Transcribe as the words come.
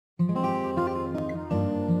Last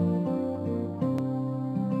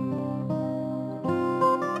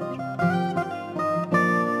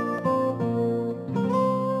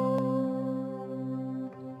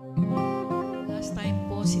time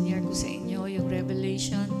po, sinare ko sa inyo yung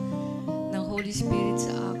revelation ng Holy Spirit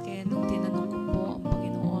sa akin nung tinanong ko po ang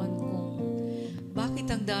Panginoon kung bakit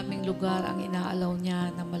ang daming lugar ang inaalaw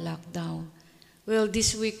niya na ma-lockdown. Well,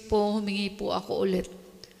 this week po, humingi po ako ulit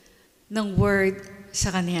ng word sa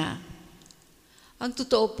Kanya. Ang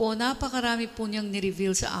totoo po, napakarami po niyang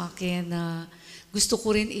nireveal sa akin na gusto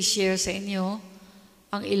ko rin i-share sa inyo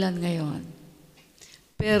ang ilan ngayon.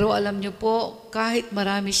 Pero alam niyo po, kahit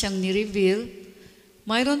marami siyang nireveal,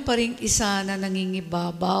 mayroon pa ring isa na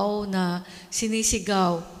nangingibabaw na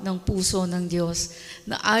sinisigaw ng puso ng Diyos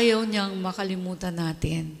na ayaw niyang makalimutan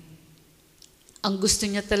natin. Ang gusto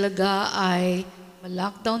niya talaga ay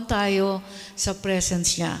ma-lockdown tayo sa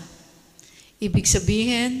presence niya. Ibig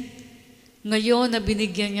sabihin, ngayon na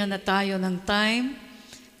binigyan niya na tayo ng time,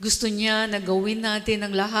 gusto niya na gawin natin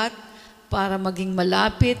ang lahat para maging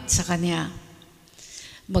malapit sa Kanya.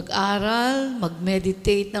 Mag-aral,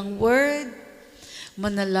 mag-meditate ng Word,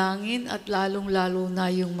 manalangin at lalong-lalo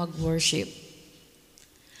na yung mag-worship.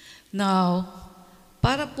 Now,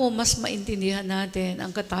 para po mas maintindihan natin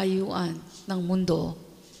ang katayuan ng mundo,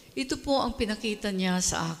 ito po ang pinakita niya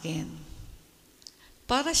sa akin.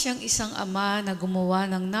 Para siyang isang ama na gumawa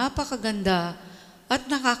ng napakaganda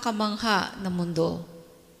at nakakamangha na mundo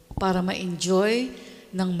para ma-enjoy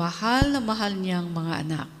ng mahal na mahal niyang mga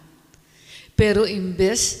anak. Pero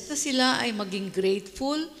imbes na sila ay maging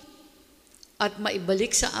grateful at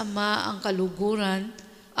maibalik sa Ama ang kaluguran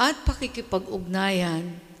at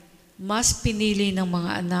pakikipag-ugnayan, mas pinili ng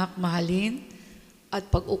mga anak mahalin at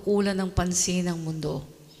pag-ukulan ng pansin ng mundo.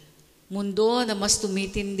 Mundo na mas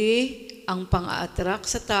tumitindi ang pang-a-attract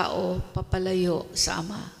sa tao papalayo sa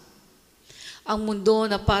Ama. Ang mundo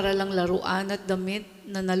na para lang laruan at damit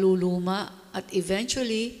na naluluma at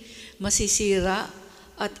eventually masisira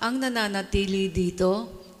at ang nananatili dito,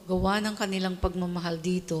 gawa ng kanilang pagmamahal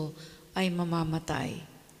dito, ay mamamatay.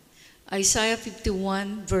 Isaiah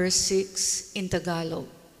 51 verse 6 in Tagalog.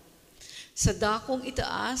 Sa dakong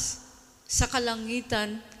itaas, sa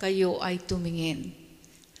kalangitan kayo ay tumingin.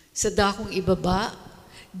 Sa dakong ibaba,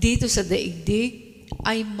 dito sa daigdig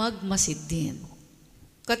ay magmasid din.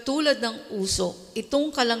 Katulad ng usok,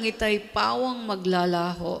 itong kalangit ay pawang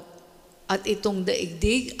maglalaho at itong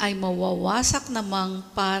daigdig ay mawawasak namang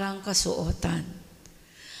parang kasuotan.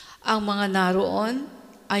 Ang mga naroon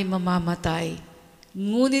ay mamamatay,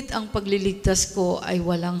 ngunit ang pagliligtas ko ay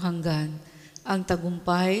walang hanggan. Ang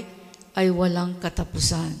tagumpay ay walang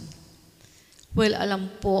katapusan. Well, alam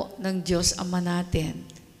po ng Diyos Ama natin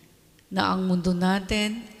na ang mundo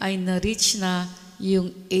natin ay na-reach na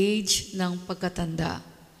yung age ng pagkatanda,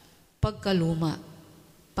 pagkaluma,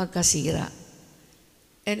 pagkasira.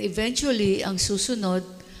 And eventually, ang susunod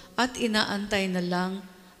at inaantay na lang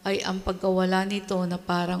ay ang pagkawala nito na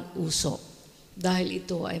parang usok dahil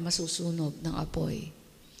ito ay masusunog ng apoy.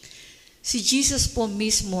 Si Jesus po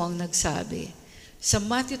mismo ang nagsabi sa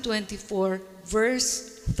Matthew 24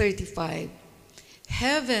 verse 35,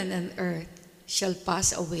 Heaven and earth shall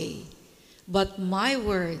pass away, but my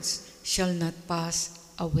words shall not pass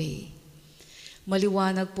away.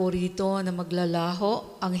 Maliwanag po rito na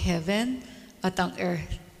maglalaho ang heaven at ang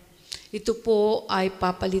earth. Ito po ay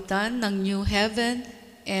papalitan ng new heaven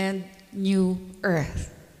and new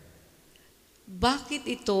earth. Bakit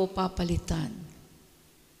ito papalitan?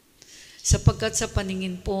 Sapagkat sa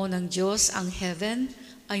paningin po ng Diyos, ang heaven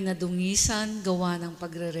ay nadungisan gawa ng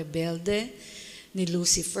pagre-rebelde ni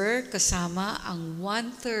Lucifer kasama ang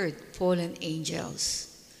 1/3 fallen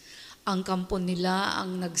angels. Ang kampo nila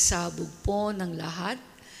ang nagsabog po ng lahat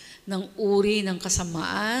ng uri ng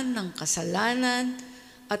kasamaan, ng kasalanan,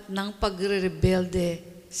 at ng pagre-rebelde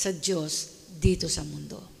sa Diyos dito sa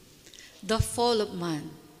mundo. The fall of man,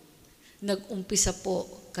 nag-umpisa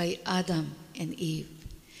po kay Adam and Eve.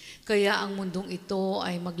 Kaya ang mundong ito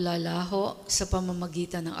ay maglalaho sa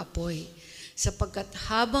pamamagitan ng apoy, sapagkat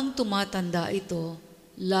habang tumatanda ito,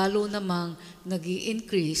 lalo namang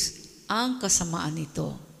nag-i-increase ang kasamaan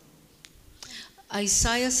nito.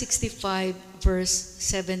 Isaiah 65 verse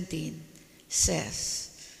 17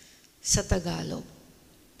 says, sa Tagalog,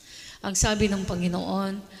 ang sabi ng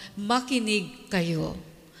Panginoon, makinig kayo,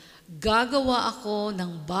 gagawa ako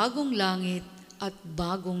ng bagong langit at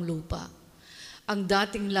bagong lupa. Ang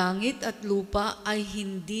dating langit at lupa ay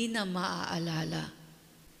hindi na maaalala.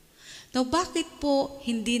 Now, bakit po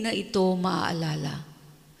hindi na ito maaalala?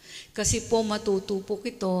 Kasi po matutupok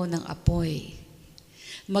ito ng apoy.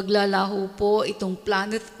 Maglalaho po itong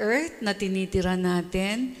planet Earth na tinitira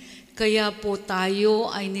natin, kaya po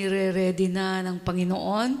tayo ay nire-ready na ng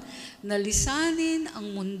Panginoon na lisanin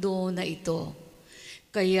ang mundo na ito.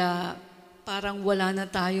 Kaya parang wala na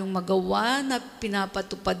tayong magawa na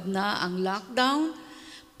pinapatupad na ang lockdown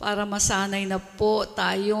para masanay na po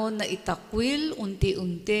tayo na itakwil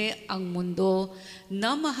unti-unti ang mundo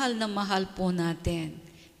na mahal po natin.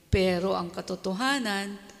 Pero ang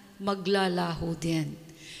katotohanan, maglalaho din.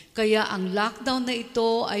 Kaya ang lockdown na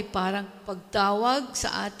ito ay parang pagtawag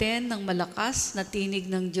sa atin ng malakas na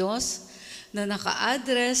tinig ng Diyos na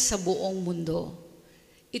naka-address sa buong mundo.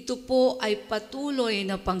 Ito po ay patuloy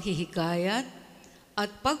na panghihikayat at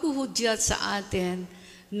paghuhudyat sa atin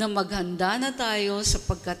na maghanda na tayo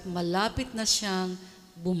sapagkat malapit na siyang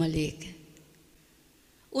bumalik.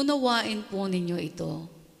 Unawain po ninyo ito.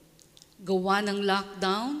 Gawa ng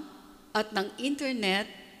lockdown at ng internet,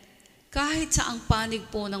 kahit sa ang panig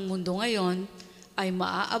po ng mundo ngayon, ay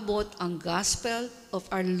maaabot ang gospel of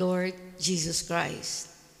our Lord Jesus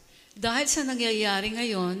Christ. Dahil sa nangyayari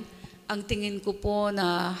ngayon, ang tingin ko po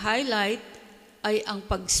na highlight ay ang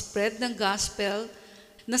pag-spread ng gospel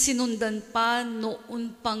na sinundan pa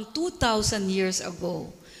noon pang 2,000 years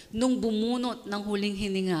ago, nung bumunot ng huling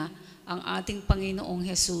hininga ang ating Panginoong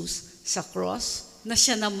Jesus sa cross, na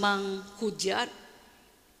siya namang hudyat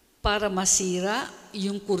para masira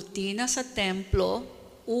yung kurtina sa templo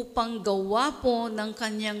upang gawa po ng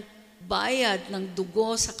kanyang bayad ng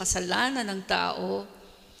dugo sa kasalanan ng tao.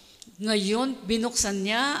 Ngayon, binuksan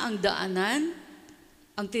niya ang daanan,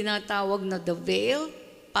 ang tinatawag na the veil,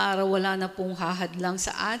 para wala na pong hahadlang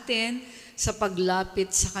sa atin sa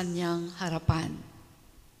paglapit sa kanyang harapan.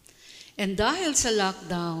 And dahil sa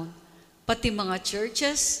lockdown, pati mga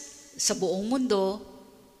churches sa buong mundo,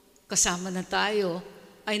 kasama na tayo,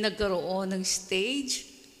 ay nagkaroon ng stage,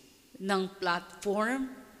 ng platform,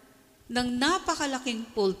 ng napakalaking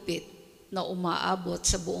pulpit na umaabot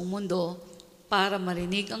sa buong mundo para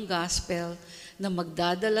marinig ang gospel na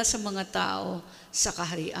magdadala sa mga tao sa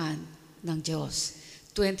kaharian ng Diyos.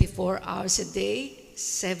 24 hours a day,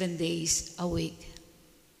 7 days a week.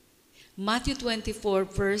 Matthew 24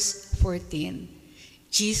 verse 14,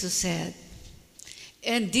 Jesus said,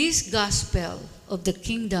 "And this gospel of the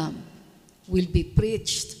kingdom will be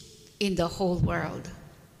preached in the whole world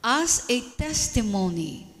as a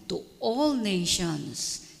testimony to all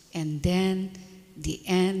nations, and then the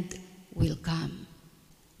end will come."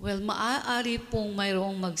 Well, maaari pong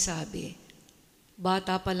mayroong magsabi,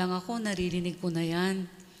 bata pa lang ako, naririnig ko na yan.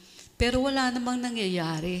 Pero wala namang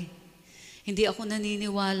nangyayari. Hindi ako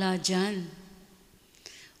naniniwala dyan.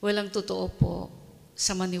 Walang totoo po.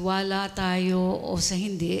 Sa maniwala tayo o sa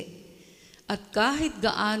hindi, at kahit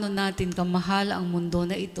gaano natin kamahal ang mundo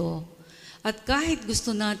na ito, at kahit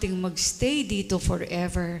gusto nating magstay dito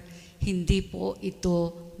forever, hindi po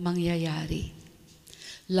ito mangyayari.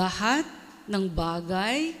 Lahat ng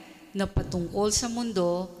bagay na patungkol sa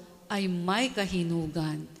mundo ay may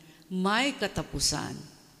kahinugan, may katapusan.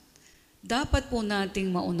 Dapat po nating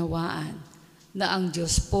maunawaan na ang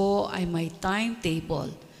Diyos po ay may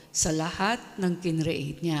timetable sa lahat ng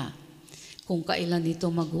kinreate niya. Kung kailan ito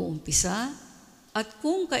mag-uumpisa at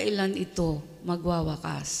kung kailan ito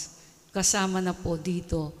magwawakas. Kasama na po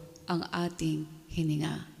dito ang ating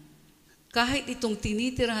hininga. Kahit itong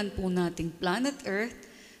tinitirahan po nating planet Earth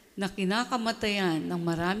na kinakamatayan ng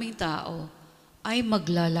maraming tao ay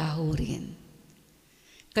maglalaho rin.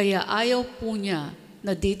 Kaya ayaw po niya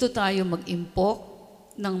na dito tayo mag-impok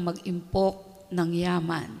ng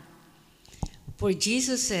yaman. For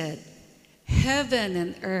Jesus said, "Heaven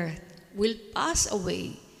and earth will pass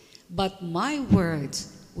away, but my words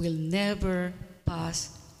will never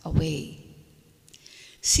pass away."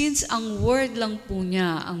 Since ang word lang po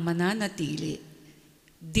niya ang mananatili,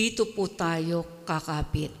 dito po tayo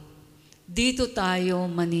kakapit. Dito tayo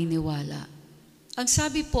maniniwala. Ang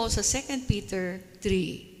sabi po sa 2 Peter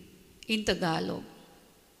 3 in Tagalog,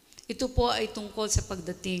 ito po ay tungkol sa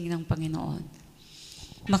pagdating ng Panginoon.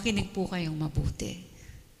 Makinig po kayong mabuti.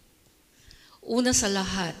 Una sa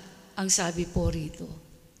lahat, ang sabi po rito,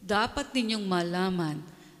 dapat ninyong malaman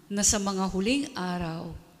na sa mga huling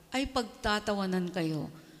araw ay pagtatawanan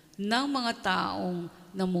kayo ng mga taong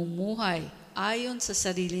namumuhay ayon sa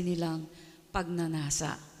sarili nilang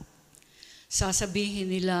pagnanasa.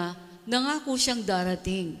 Sasabihin nila, nangako siyang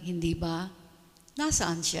darating, hindi ba?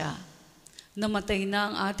 Nasaan siya? Namatay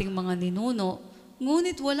na ang ating mga ninuno,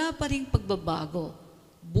 ngunit wala pa ring pagbabago.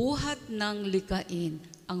 Buhat ng likain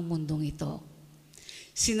ang mundong ito.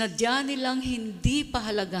 Sinadya nilang hindi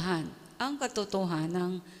pahalagahan ang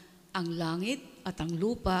katotohanang ang langit at ang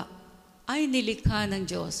lupa ay nilikha ng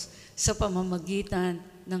Diyos sa pamamagitan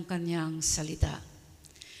ng kanyang salita.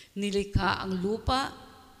 Nilikha ang lupa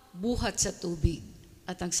buhat sa tubig.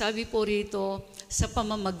 At ang sabi po rito, sa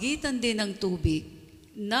pamamagitan din ng tubig,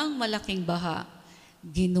 ng malaking baha,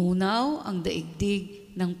 ginunaw ang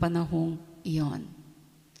daigdig ng panahong iyon.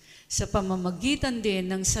 Sa pamamagitan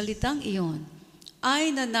din ng salitang iyon,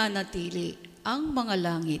 ay nananatili ang mga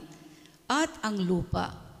langit at ang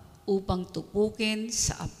lupa upang tupukin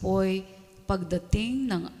sa apoy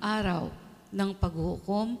pagdating ng araw ng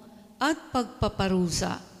paghukom at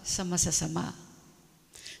pagpaparusa sa masasama.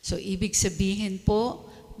 So, ibig sabihin po,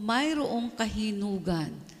 mayroong kahinugan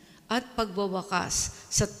at pagwawakas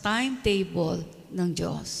sa timetable ng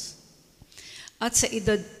Diyos. At sa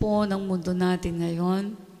edad po ng mundo natin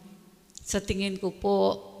ngayon, sa tingin ko po,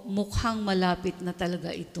 mukhang malapit na talaga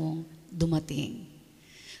itong dumating.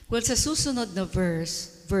 Well, sa susunod na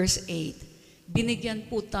verse 8, binigyan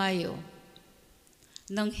po tayo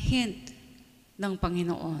ng hint ng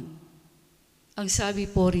Panginoon. Ang sabi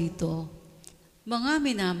po rito, mga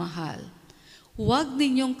minamahal, huwag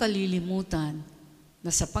ninyong kalilimutan na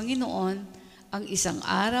sa Panginoon, ang isang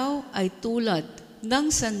araw ay tulad ng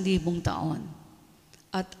 1,000 taon,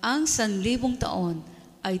 at ang 1,000 taon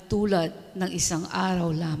ay tulad ng isang araw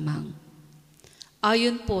lamang.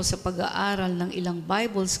 Ayon po sa pag-aaral ng ilang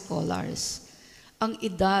Bible scholars, ang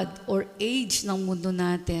edad or age ng mundo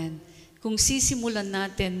natin, kung sisimulan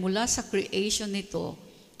natin mula sa creation nito,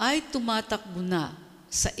 ay tumatakbo na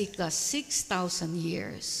sa ika-6,000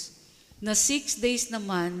 years, na 6 days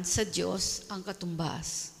naman sa Diyos ang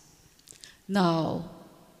katumbas. Now,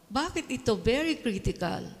 bakit ito very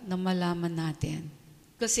critical na malaman natin?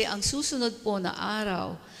 Kasi ang susunod po na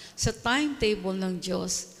araw sa timetable ng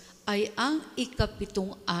Diyos ay ang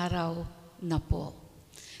ika-7 araw na po,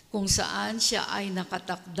 kung saan siya ay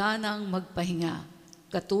nakatakda ng magpahinga.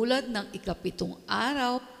 Katulad ng ika-7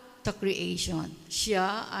 araw sa creation,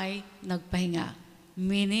 siya ay nagpahinga.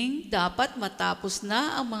 Meaning, dapat matapos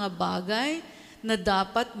na ang mga bagay na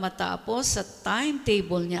dapat matapos sa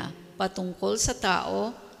timetable niya patungkol sa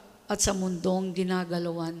tao at sa mundong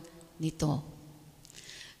ginagalawan nito.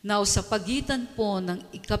 Now, sa pagitan po ng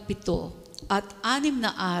ika-7 at 6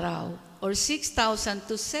 na araw or 6,000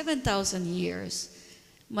 to 7,000 years,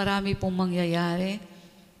 marami pong mangyayari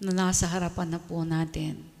na nasa harapan na po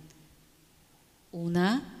natin.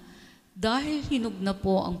 Una, dahil hinog na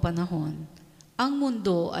po ang panahon, ang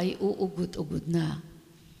mundo ay uugod-ugod na.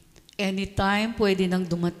 Anytime pwede nang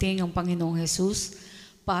dumating ang Panginoong Hesus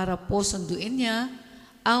para po sunduin niya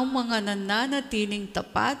ang mga nananatiling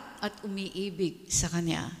tapat at umiibig sa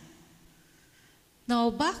Kanya. Now,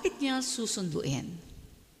 bakit niya susunduin?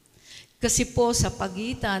 Kasi po sa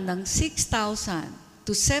pagitan ng 6,000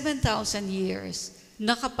 to 7,000 years,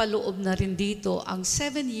 nakapaloob na rin dito ang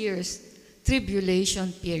 7 years tribulation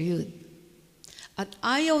period. At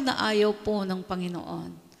ayaw na ayaw po ng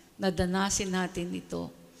Panginoon na danasin natin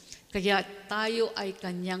ito. Kaya tayo ay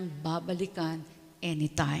Kanyang babalikan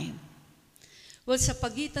anytime. Well, sa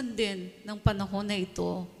pagitan din ng panahon na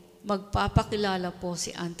ito, magpapakilala po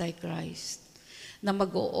si Antichrist na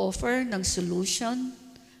mag-o-offer ng solution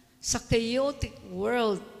sa chaotic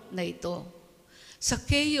world na ito, sa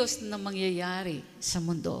chaos na mangyayari sa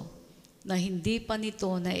mundo na hindi pa nito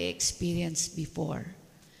na-experience before.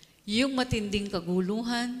 Yung matinding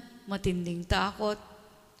kaguluhan, matinding takot,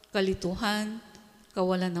 kalituhan,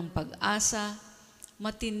 kawalan ng pag-asa,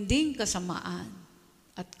 matinding kasamaan,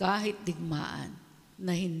 at kahit digmaan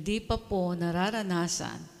na hindi pa po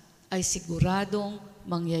nararanasan ay siguradong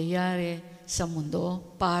mangyayari sa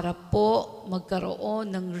mundo para po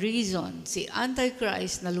magkaroon ng reason si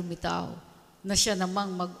Antichrist na lumitaw na siya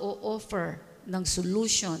namang mag-o-offer ng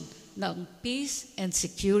solution ng peace and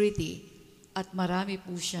security at marami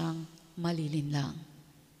po siyang malilinlang.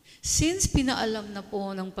 Since pinaalam na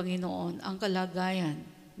po ng Panginoon ang kalagayan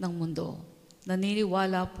ng mundo,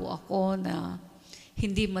 naniniwala po ako na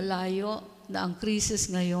hindi malayo na ang krisis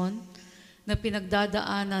ngayon na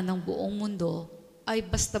pinagdadaanan ng buong mundo ay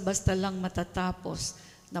basta-basta lang matatapos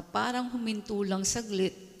na parang huminto lang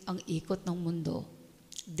saglit ang ikot ng mundo.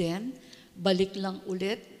 Then, balik lang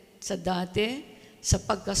ulit sa dati sa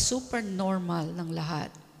pagka-supernormal ng lahat.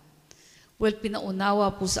 Well,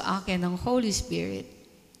 pinaunawa po sa akin ng Holy Spirit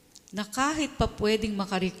na kahit pa pwedeng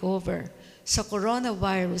makarecover sa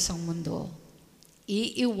coronavirus ang mundo,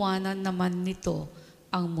 iiwanan naman nito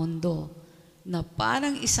ang mundo na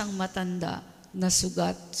parang isang matanda na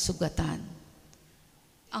sugat-sugatan.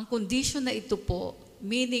 Ang condition na ito po,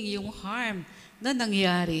 meaning yung harm na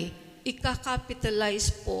nangyari,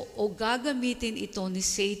 ikakapitalize po o gagamitin ito ni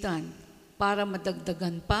Satan para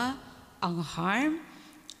madagdagan pa ang harm,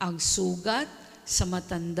 ang sugat sa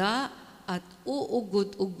matanda at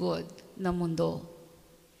uugod-ugod na mundo.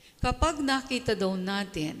 Kapag nakita daw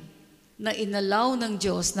natin na inalaw ng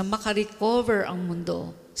Diyos na makarecover ang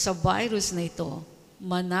mundo sa virus na ito,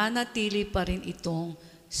 mananatili pa rin itong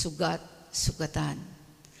sugat-sugatan.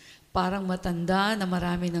 Parang matanda na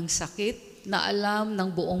marami ng sakit na alam ng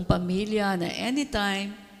buong pamilya na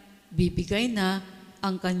anytime, bibigay na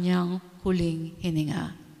ang kanyang huling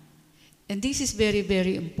hininga. And this is very,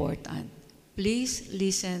 very important. Please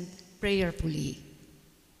listen prayerfully.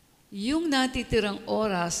 Yung natitirang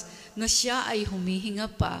oras na siya ay humihinga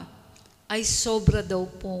pa, ay sobra daw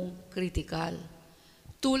pong kritikal.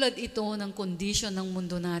 Tulad ito ng kondisyon ng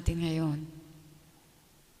mundo natin ngayon.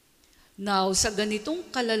 Now, sa ganitong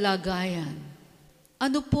kalalagayan,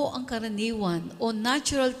 ano po ang karaniwan o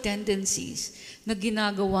natural tendencies na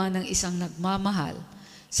ginagawa ng isang nagmamahal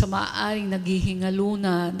sa maaaring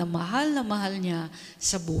naghihingaluna na mahal niya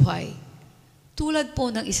sa buhay? Tulad po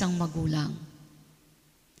ng isang magulang.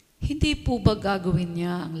 Hindi po ba gagawin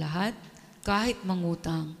niya ang lahat kahit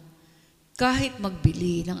mangutang, kahit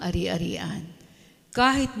magbili ng ari-arian,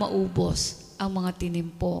 kahit maubos ang mga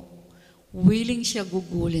tinimpok, willing siya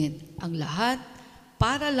gugulin ang lahat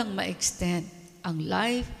para lang ma-extend ang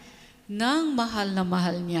life ng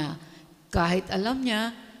mahal niya kahit alam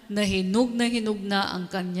niya na hinug na ang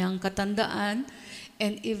kanyang katandaan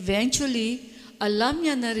and eventually alam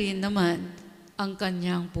niya na rin naman ang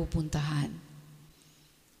kanyang pupuntahan.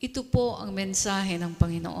 Ito po ang mensahe ng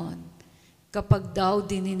Panginoon. Kapag daw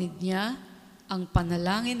dininig niya ang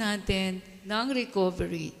panalangin natin ng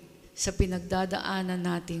recovery sa pinagdadaanan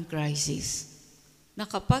nating crisis, na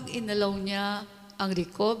kapag inalaw niya ang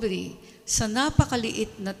recovery sa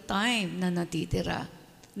napakaliit na time na natitira,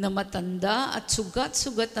 na matanda at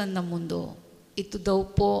sugat-sugatan na mundo, ito daw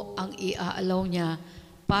po ang iaalaw niya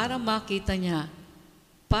para makita niya,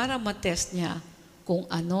 para matest niya kung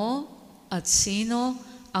ano at sino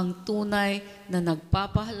ang tunay na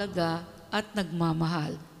nagpapahalaga at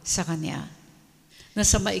nagmamahal sa Kanya. Na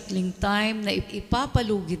sa maikling time na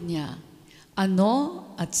ipapalugid niya, ano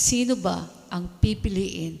at sino ba ang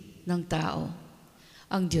pipiliin ng tao?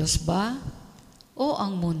 Ang Diyos ba o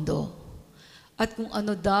ang mundo? At kung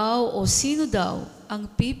ano daw o sino daw ang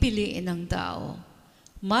pipiliin ng tao,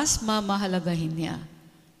 mas mamahalagahin niya.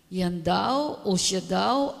 Yan daw o siya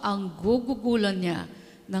daw ang gugugulan niya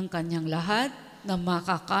ng kanyang lahat na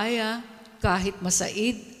makakaya kahit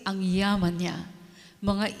masaid ang yaman niya,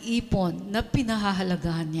 mga ipon na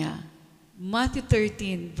pinahahalagahan niya. Matthew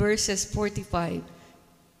 13 verses 45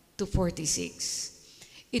 to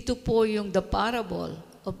 46. Ito po yung the parable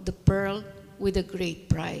of the pearl with a great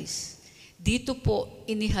price. Dito po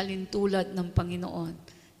inihalin tulad ng Panginoon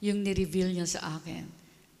yung ni-reveal niya sa akin.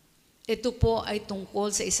 Ito po ay tungkol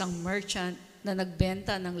sa isang merchant na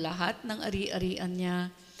nagbenta ng lahat ng ari-arian niya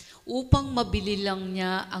upang mabili lang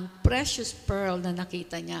niya ang precious pearl na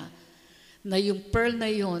nakita niya. Na yung pearl na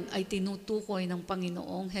yon ay tinutukoy ng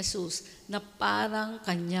Panginoong Jesus na parang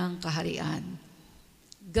kanyang kaharian.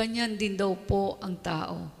 Ganyan din daw po ang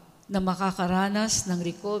tao na makakaranas ng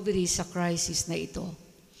recovery sa crisis na ito.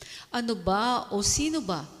 Ano ba o sino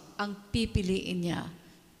ba ang pipiliin niya?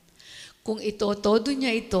 Kung todo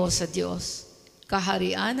niya ito sa Diyos,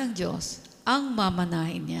 kaharian ng Diyos ang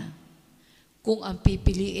mamanahin niya. Kung ang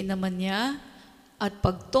pipiliin naman niya at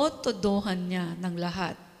pagtotodohan niya ng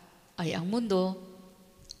lahat ay ang mundo,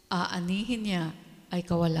 aanihin niya ay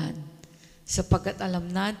kawalan. Sapagkat alam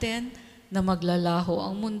natin na maglalaho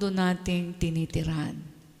ang mundo nating tinitirahan.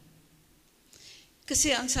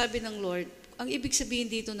 Kasi ang sabi ng Lord, ang ibig sabihin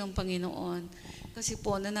dito ng Panginoon, kasi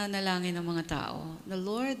po nananalangin ng mga tao na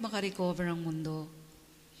Lord, makarecover ang mundo.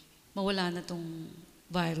 Mawala na tong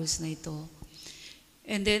virus na ito.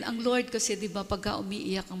 And then, ang Lord kasi, di ba, pagka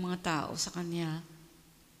umiiyak ang mga tao sa Kanya,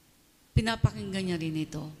 pinapakinggan niya rin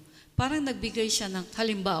ito. Parang nagbigay siya ng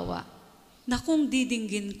halimbawa na kung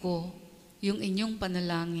didinggin ko yung inyong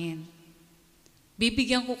panalangin,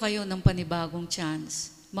 bibigyan ko kayo ng panibagong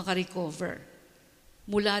chance makarecover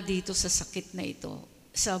mula dito sa sakit na ito,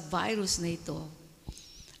 sa virus na ito.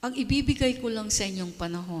 Ang ibibigay ko lang sa inyong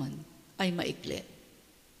panahon ay maikli.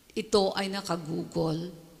 Ito ay nakagugol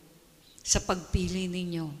sa pagpili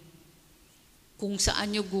ninyo. Kung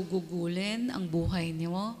saan nyo gugugulin ang buhay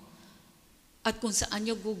niyo at kung saan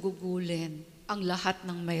nyo gugugulin ang lahat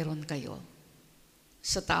ng mayroon kayo.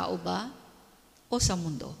 Sa tao ba o sa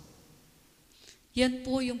mundo? Yan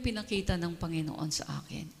po yung pinakita ng Panginoon sa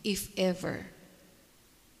akin, if ever.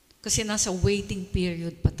 Kasi nasa waiting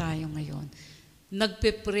period pa tayo ngayon.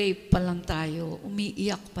 Nagpe-pray pa lang tayo,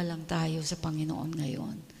 umiiyak pa lang tayo sa Panginoon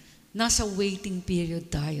ngayon. Nasa waiting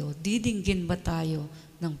period tayo. Didinggin ba tayo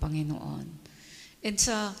ng Panginoon? And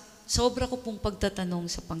sa sobra ko pong pagtatanong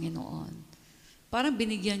sa Panginoon. Parang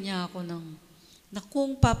binigyan niya ako na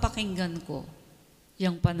kung papakinggan ko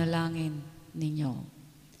yung panalangin ninyo,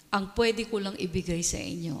 ang pwede ko lang ibigay sa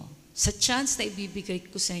inyo, sa chance na ibibigay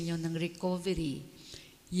ko sa inyo ng recovery,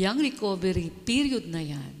 yung recovery period na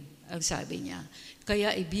yan, ang sabi niya,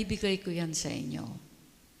 kaya ibibigay ko yan sa inyo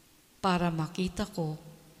para makita ko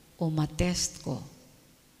o matest ko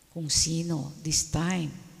kung sino this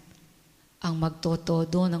time ang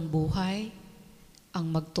magtotodo ng buhay, ang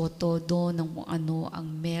magtotodo ng kung ano ang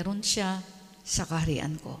meron siya sa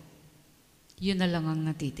kaharian ko. Yun na lang ang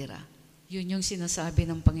natitira. Yun yung sinasabi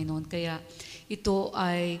ng Panginoon. Kaya ito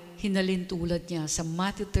ay hinalin tulad niya sa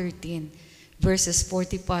Matthew 13 verses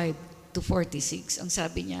 45 to 46. Ang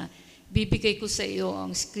sabi niya, bibigay ko sa iyo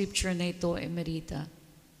ang scripture na ito, Emerita,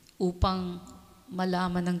 upang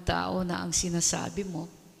malaman ng tao na ang sinasabi mo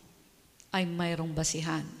ay mayroong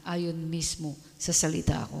basihan ayon mismo sa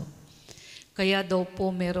salita ko. Kaya daw po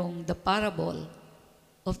merong the parable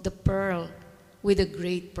of the pearl with a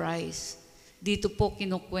great price. Dito po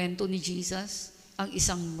kinukwento ni Jesus ang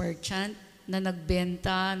isang merchant na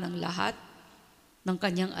nagbenta ng lahat ng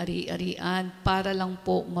kanyang ari-arian para lang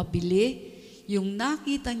po mabili yung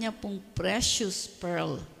nakita niya pong precious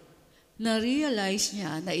pearl. Na-realize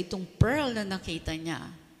niya na itong pearl na nakita niya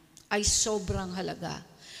ay sobrang halaga.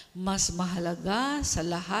 Mas mahalaga sa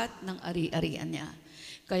lahat ng ari-arian niya.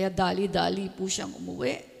 Kaya dali-dali po siyang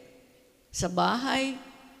umuwi sa bahay,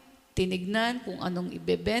 tinignan kung anong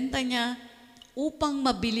ibebenta niya upang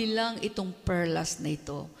mabili lang itong perlas na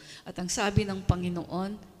ito. At ang sabi ng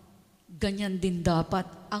Panginoon, ganyan din dapat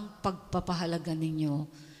ang pagpapahalaga ninyo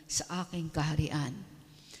sa aking kaharian.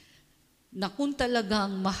 Na kung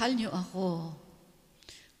talagang mahal nyo ako,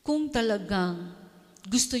 kung talagang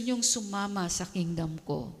gusto nyong sumama sa kingdom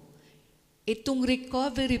ko, itong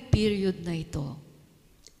recovery period na ito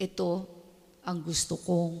ang gusto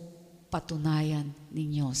kong patunayan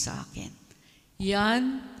ninyo sa akin.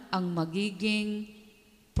 Yan ang magiging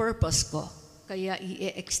purpose ko. Kaya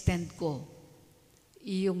i-extend ko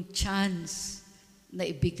yung chance na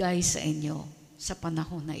ibigay sa inyo sa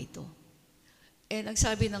panahon na ito. And ang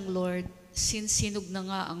sabi ng Lord, since sinog na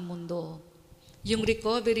nga ang mundo, yung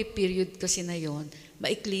recovery period kasi na yon,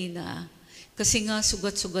 maikli na. Kasi nga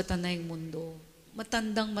sugat-sugatan na yung mundo.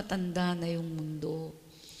 Matandang-matanda na yung mundo.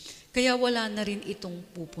 Kaya wala na rin itong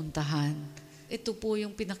pupuntahan. Ito po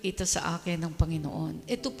yung pinakita sa akin ng Panginoon.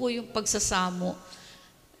 Ito po yung pagsasamo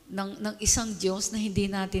ng isang Diyos na hindi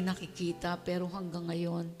natin nakikita, pero hanggang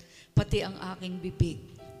ngayon, pati ang aking bibig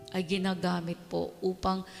ay ginagamit po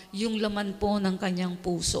upang yung laman po ng kanyang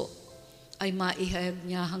puso ay maihayag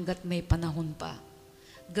niya hanggat may panahon pa.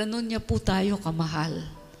 Ganon niya po tayo kamahal.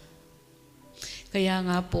 Kaya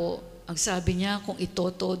nga po, ang sabi niya, kung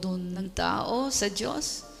itotodo ng tao sa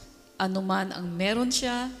Diyos, anuman ang meron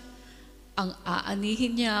siya, ang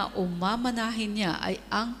aanihin niya o mamanahin niya ay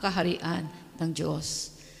ang kaharian ng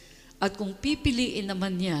Diyos. At kung pipiliin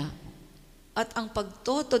naman niya at ang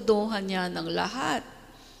pagtotodohan niya ng lahat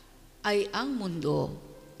ay ang mundo,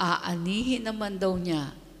 aanihin naman daw niya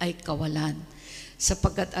ay kawalan.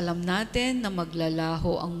 Sapagkat alam natin na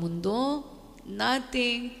maglalaho ang mundo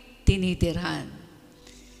nating tinitirhan.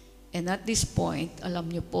 And at this point, alam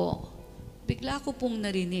niyo po, bigla ko pong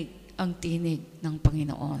narinig ang tinig ng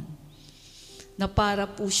Panginoon na para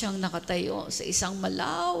po siyang nakatayo sa isang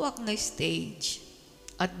malawak na stage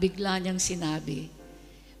at bigla niyang sinabi,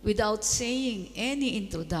 without saying any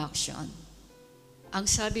introduction, ang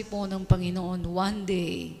sabi po ng Panginoon, one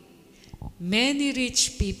day, many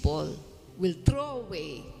rich people will throw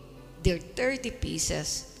away their 30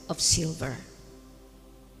 pieces of silver.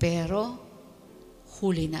 Pero,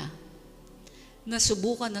 huli na.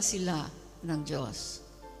 Nasubukan na sila ng Diyos.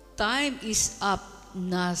 Time is up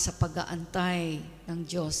na sa pag-aantay ng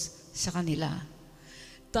Diyos sa kanila.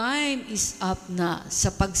 Time is up na sa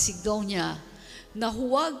pagsigaw niya na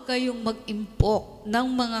huwag kayong mag-impok ng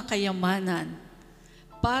mga kayamanan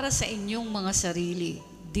para sa inyong mga sarili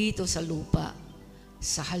dito sa lupa.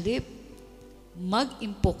 Sa halip,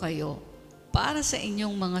 mag-impok kayo para sa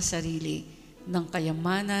inyong mga sarili ng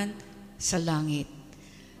kayamanan sa langit.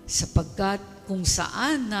 Sapagkat kung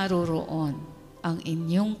saan naroroon ang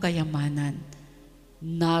inyong kayamanan,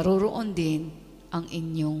 naroroon din ang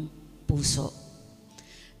inyong puso.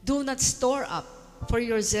 Do not store up for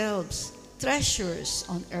yourselves treasures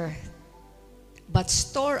on earth, but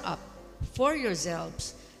store up for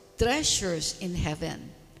yourselves treasures in heaven.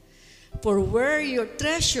 For where your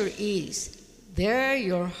treasure is, there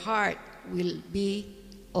your heart will be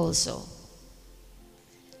also.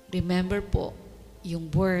 Remember po yung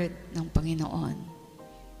word ng Panginoon.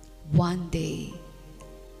 One day,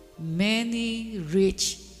 many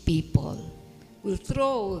rich people will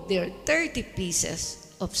throw their 30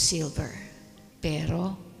 pieces of silver.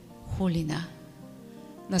 Pero huli na.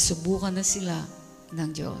 Nasubukan na sila ng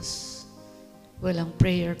Diyos. Ang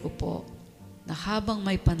prayer ko po na habang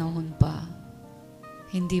may panahon pa,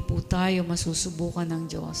 hindi po tayo masusubukan ng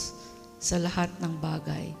Diyos sa lahat ng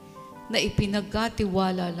bagay na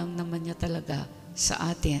ipinagkatiwala lang naman niya talaga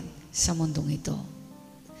sa atin sa mundong ito.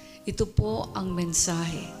 Ito po ang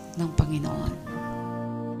mensahe ng Panginoon.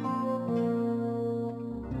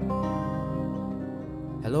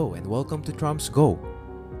 Hello and welcome to Trumps Go.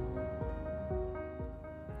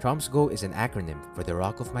 Trumps Go is an acronym for the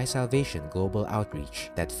Rock of My Salvation Global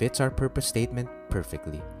Outreach that fits our purpose statement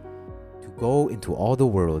perfectly. To go into all the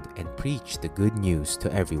world and preach the good news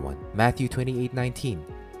to everyone. Matthew 28:19.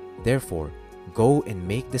 Therefore, go and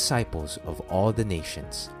make disciples of all the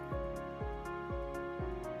nations.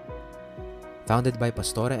 Founded by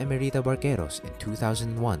Pastora Emerita Barqueros in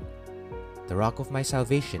 2001, the Rock of My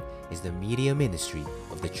Salvation is the media ministry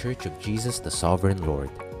of the Church of Jesus the Sovereign Lord.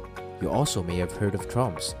 You also may have heard of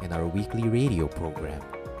Trumps in our weekly radio program,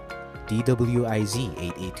 DWIZ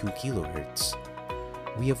 882 kHz.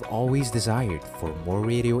 We have always desired for more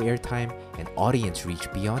radio airtime and audience reach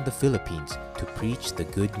beyond the Philippines to preach the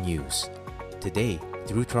good news. Today,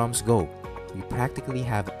 through Trumps Go, we practically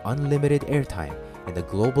have unlimited airtime and a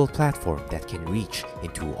global platform that can reach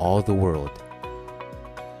into all the world.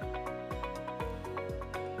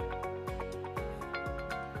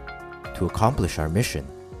 To accomplish our mission,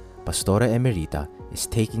 Pastora Emerita is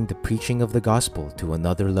taking the preaching of the gospel to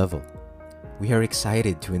another level. We are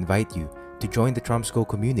excited to invite you to join the Trumps Go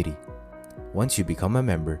community. Once you become a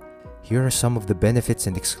member, here are some of the benefits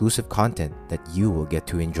and exclusive content that you will get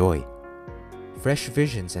to enjoy. Fresh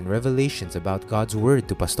visions and revelations about God's Word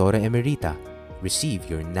to Pastora Emerita. Receive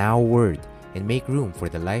your Now Word and make room for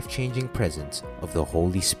the life-changing presence of the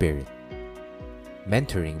Holy Spirit.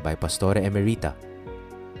 Mentoring by Pastora Emerita.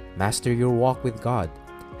 Master your walk with God.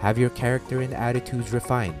 Have your character and attitudes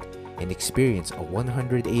refined and experience a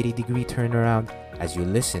 180-degree turnaround as you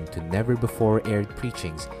listen to never-before-aired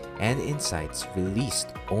preachings and insights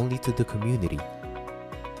released only to the community.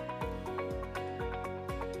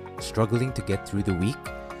 Struggling to get through the week?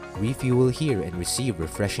 Refuel here and receive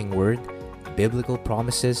refreshing word, biblical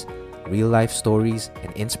promises, real-life stories,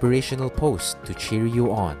 and inspirational posts to cheer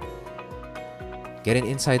you on. Get an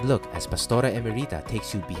inside look as Pastora Emerita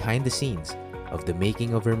takes you behind the scenes of the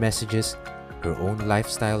making of her messages, her own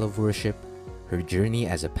lifestyle of worship, her journey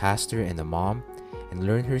as a pastor and a mom, and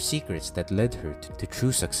learn her secrets that led her to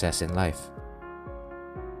true success in life.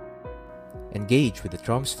 Engage with the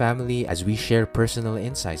Trumps family as we share personal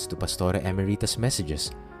insights to Pastora Emerita's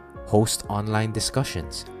messages, host online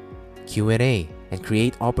discussions, Q&A, and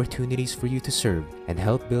create opportunities for you to serve and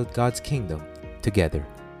help build God's kingdom together.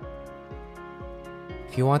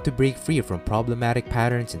 If you want to break free from problematic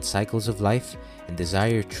patterns and cycles of life and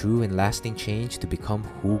desire true and lasting change to become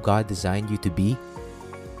who God designed you to be,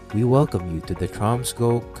 we welcome you to the Trumps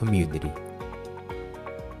Go community.